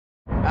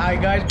Alright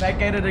guys,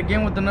 back at it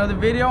again with another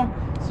video.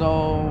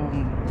 So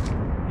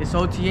it's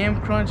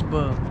OTM crunch,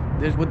 but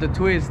there's with the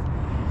twist.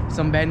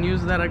 Some bad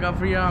news that I got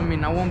for y'all. I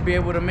mean, I won't be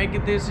able to make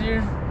it this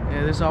year.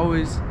 Yeah, there's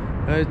always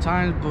other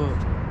times, but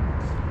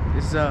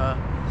it's a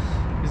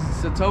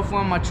tough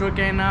one. My truck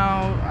ain't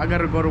out. I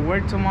gotta go to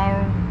work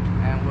tomorrow,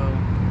 and well,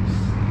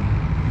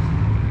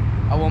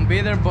 I won't be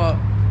there. But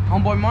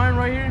homeboy mine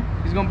right here,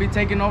 he's gonna be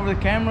taking over the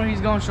camera.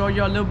 He's gonna show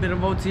you a little bit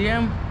of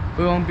OTM.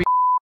 We're gonna be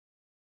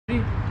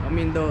I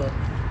mean the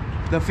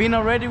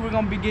Fina ready. We're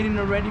gonna be getting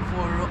it ready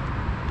for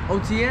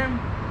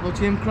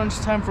OTM crunch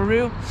time for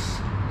real.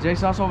 J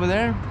Sauce over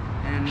there,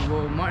 and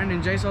well, Martin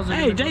and J Sauce are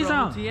gonna go to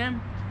OTM,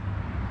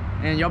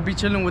 and y'all be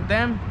chilling with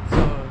them.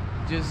 So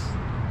just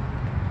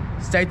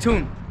stay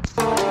tuned.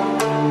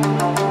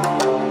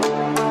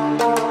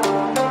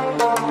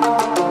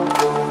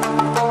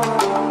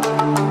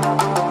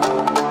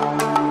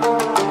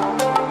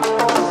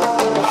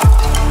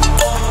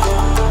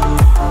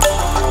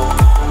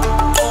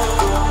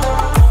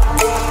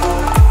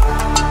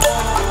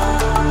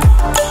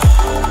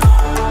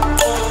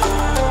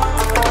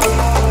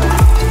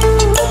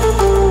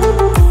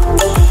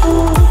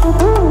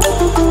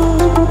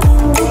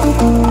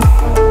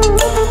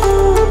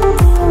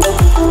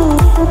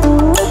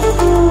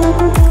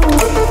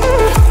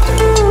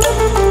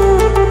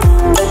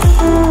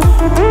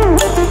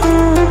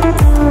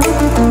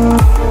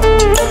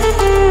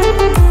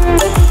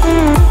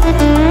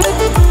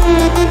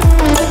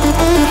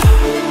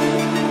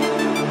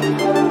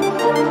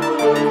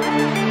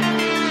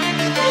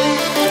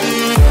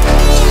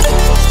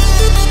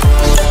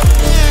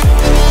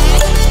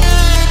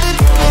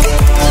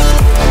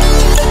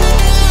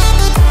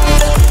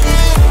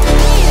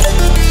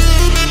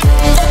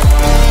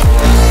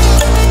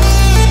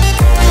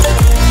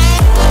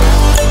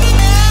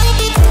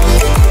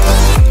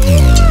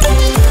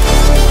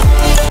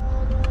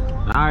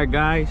 Alright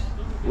guys,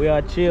 we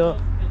are chill.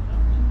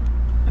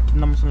 Aquí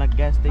andamos en la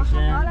gas station.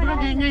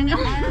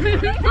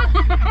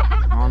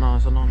 Oh no,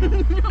 eso no.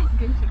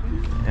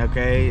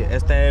 Okay,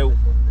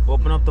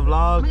 open up the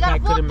vlog.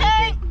 Pat couldn't make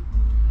it.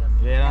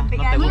 Yeah, no te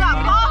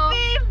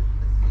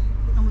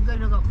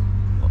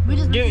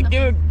gusta.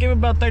 Give it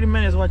about 30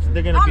 minutes. Watch,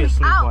 they're gonna be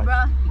asleep.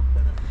 Watch.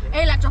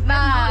 Hey, la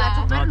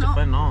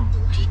chofer no.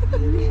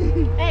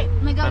 Hey,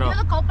 me cambió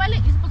the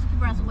co-pilot. You're supposed to keep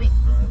her ass awake.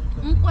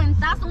 Un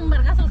cuentazo, un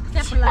vergazo, lo que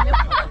sea, pero la llevo.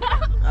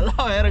 I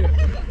love it.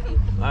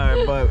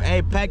 Alright, but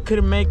hey, Pat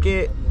couldn't make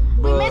it.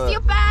 We miss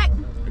you, Pat.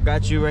 I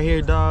got you right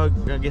here, dog.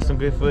 Gonna get some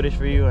good footage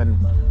for you, and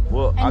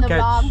I'll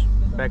catch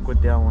back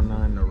with y'all when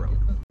I'm in the road.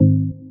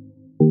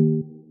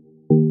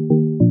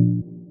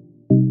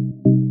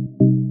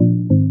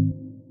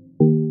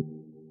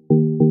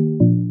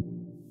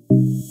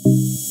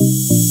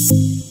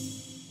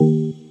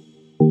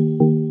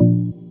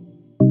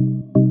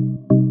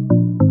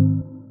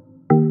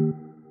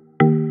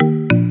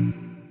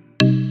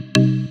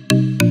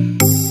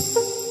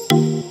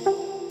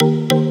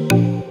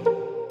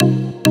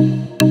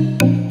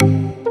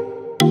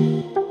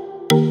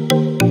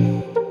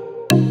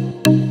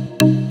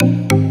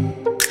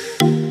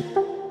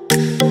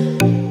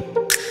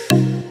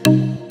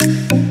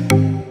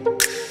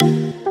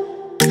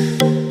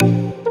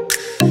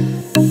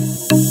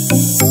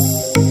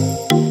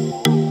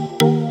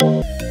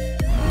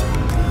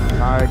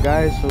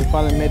 Guys, so we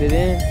finally made it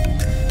in.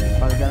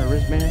 Finally got a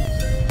wristband.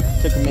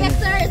 Took a minute. Yes,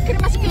 sir. It's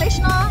pretty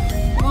musculation.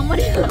 Vamos a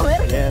morir a la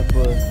verga. Yeah,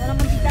 but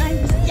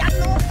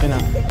you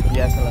know,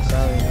 ya se la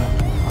sabe, you know.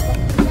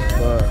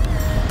 But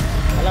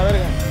a la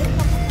verga.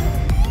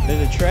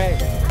 There's a track.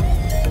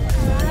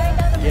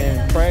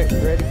 Getting prepped,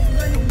 ready.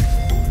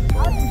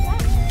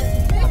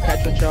 I'll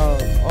catch with y'all.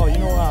 Oh, you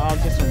know what? I'll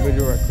get some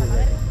video right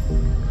quick.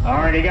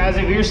 Alrighty guys,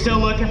 if you're still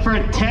looking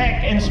for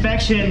tech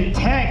inspection,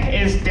 tech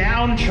is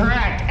down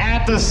track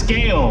at the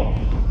scale.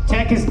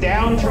 Tech is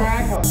down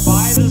track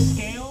by the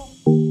scale.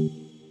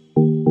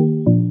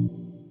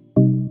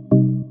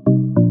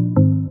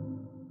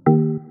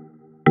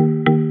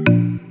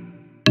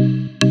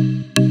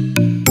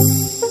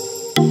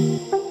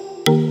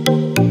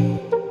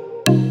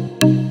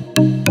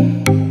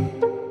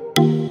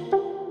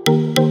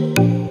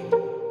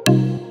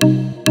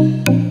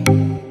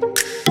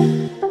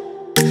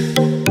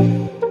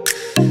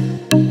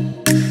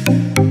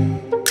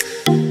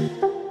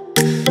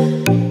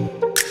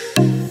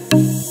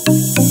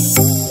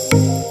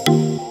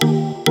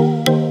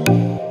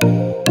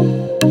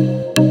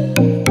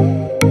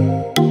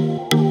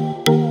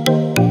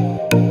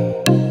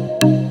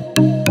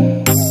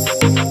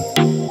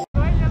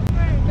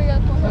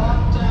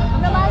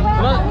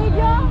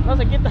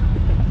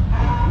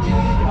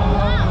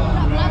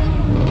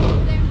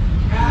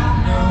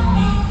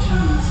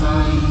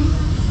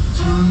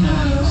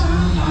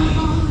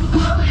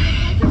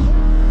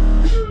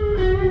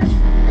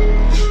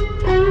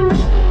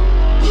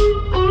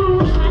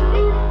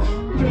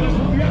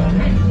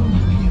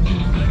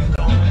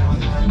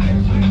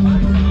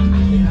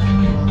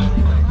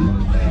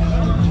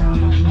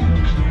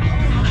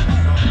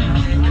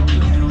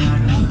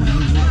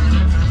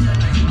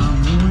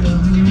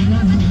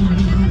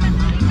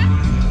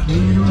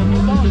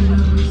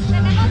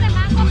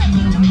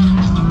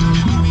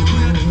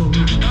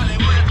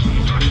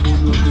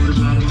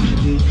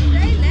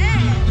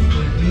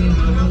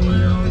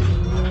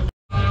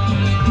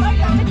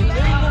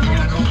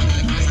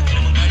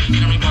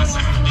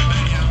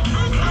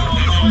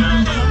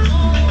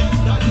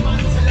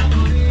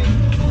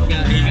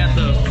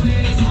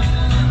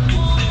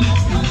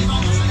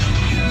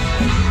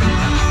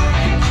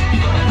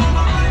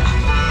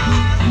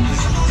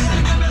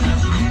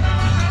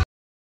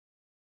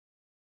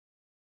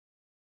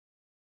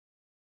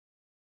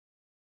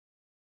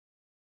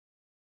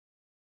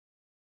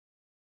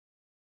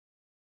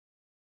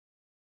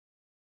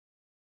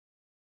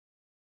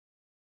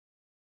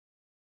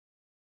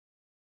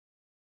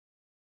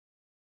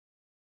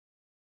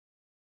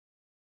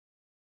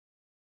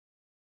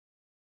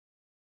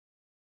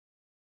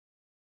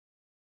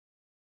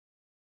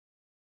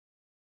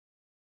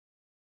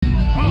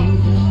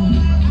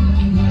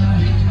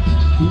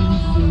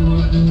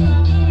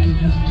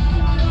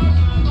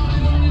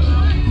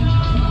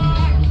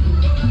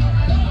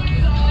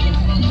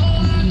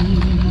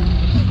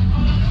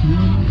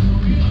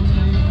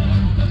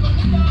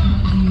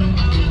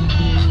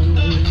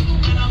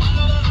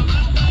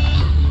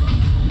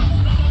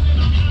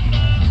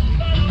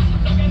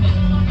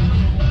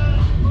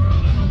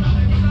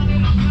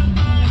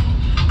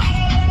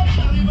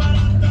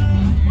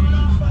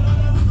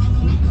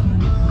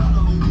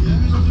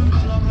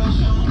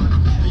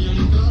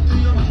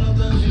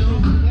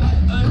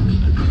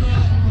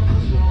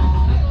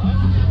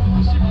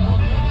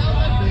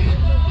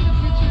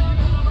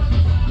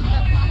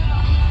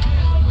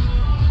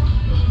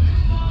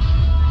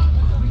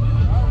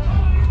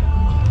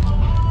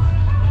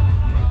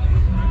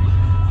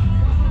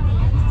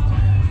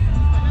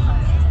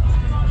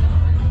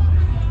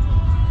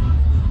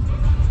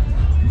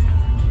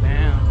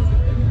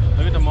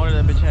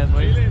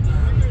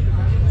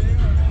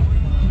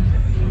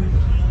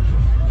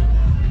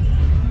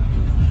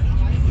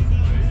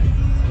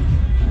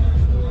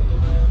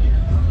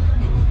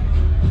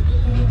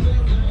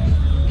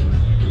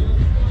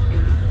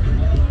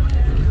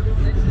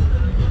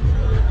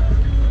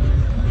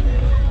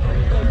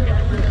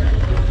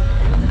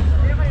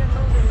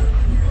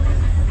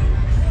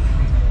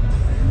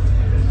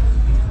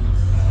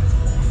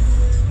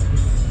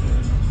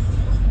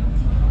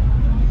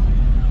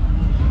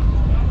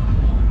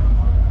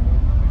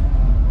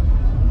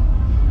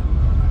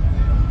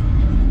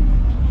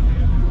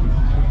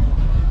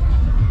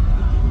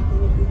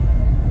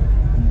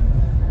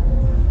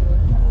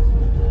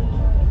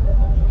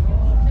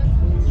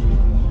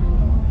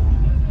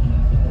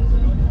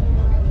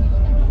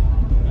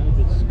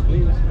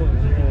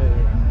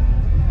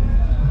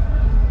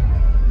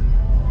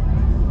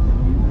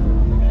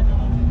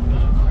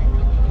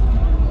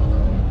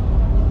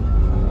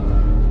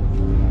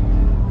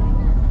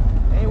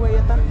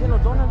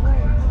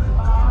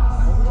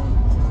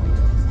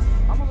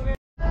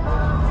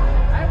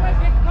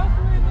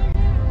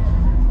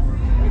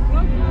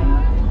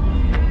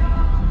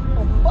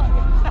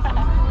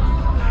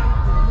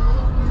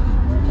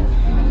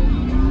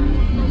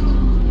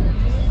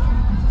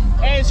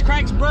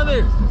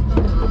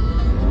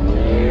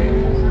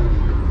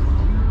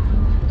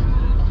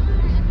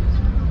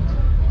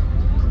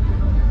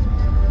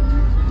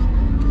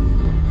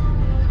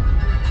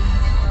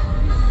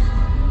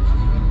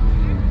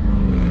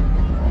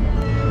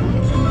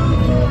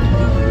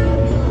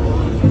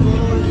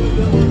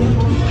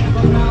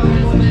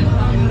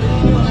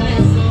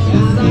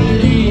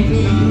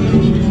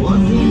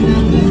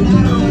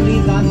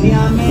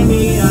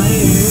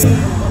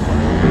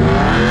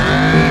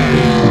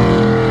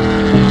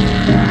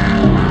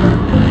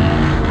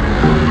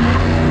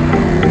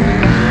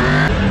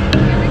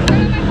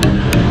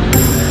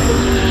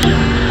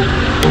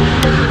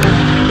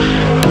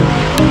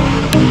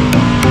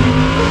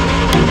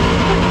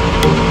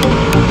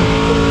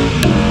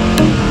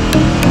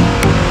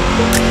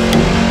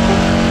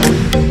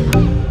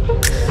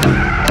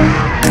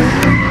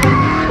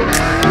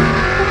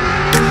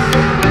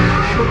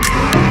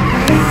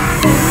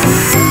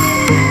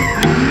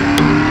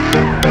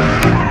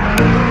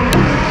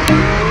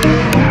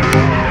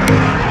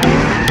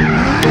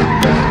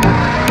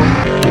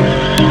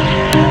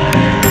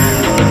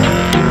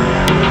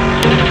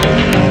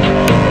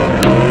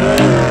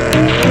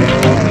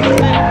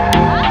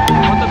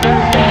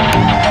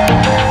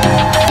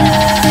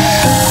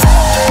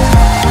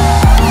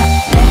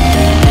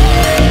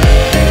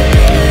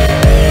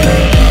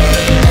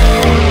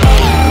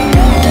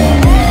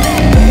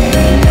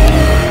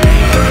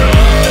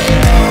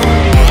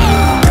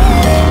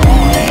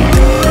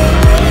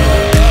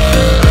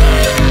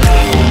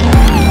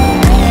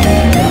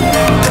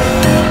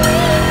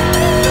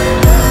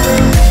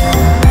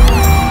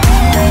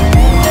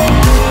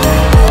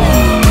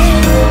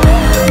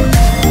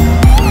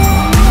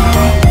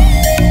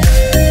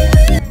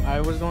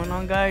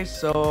 guys,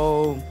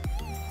 so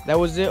that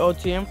was it,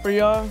 OTM for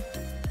y'all.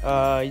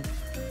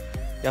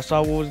 Y'all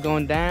saw what was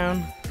going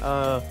down.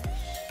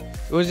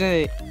 It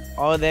wasn't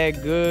all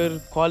that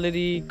good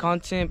quality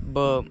content,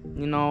 but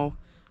you know,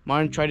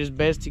 Martin tried his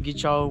best to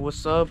get y'all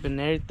what's up and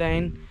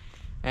everything.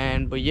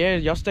 But yeah,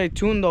 y'all stay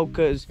tuned though,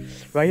 cause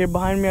right here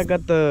behind me I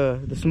got the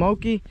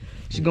Smokey.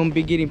 She's gonna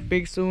be getting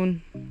fixed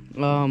soon.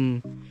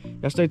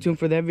 Y'all stay tuned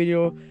for that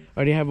video. I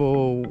already have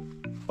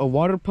a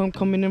water pump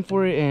coming in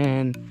for it,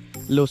 and a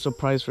little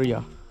surprise for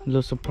y'all. A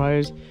little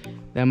surprise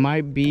that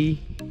might be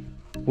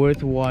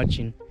worth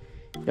watching.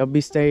 Y'all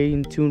be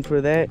staying tuned for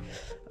that.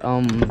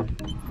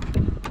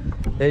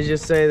 Let's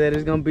just say that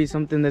it's gonna be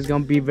something that's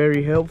gonna be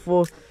very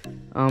helpful,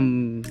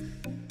 and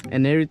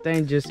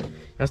everything. Just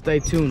y'all stay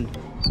tuned.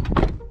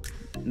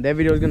 That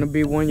video is gonna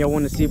be one y'all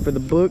want to see for the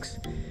books.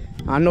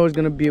 I know it's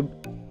gonna be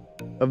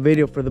a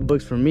video for the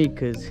books for me,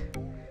 cause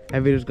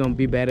that video is gonna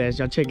be badass.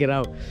 Y'all check it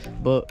out.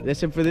 But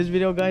that's it for this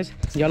video, guys.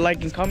 Y'all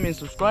like and comment and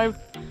subscribe.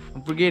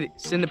 Don't forget it.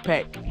 Send a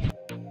pack.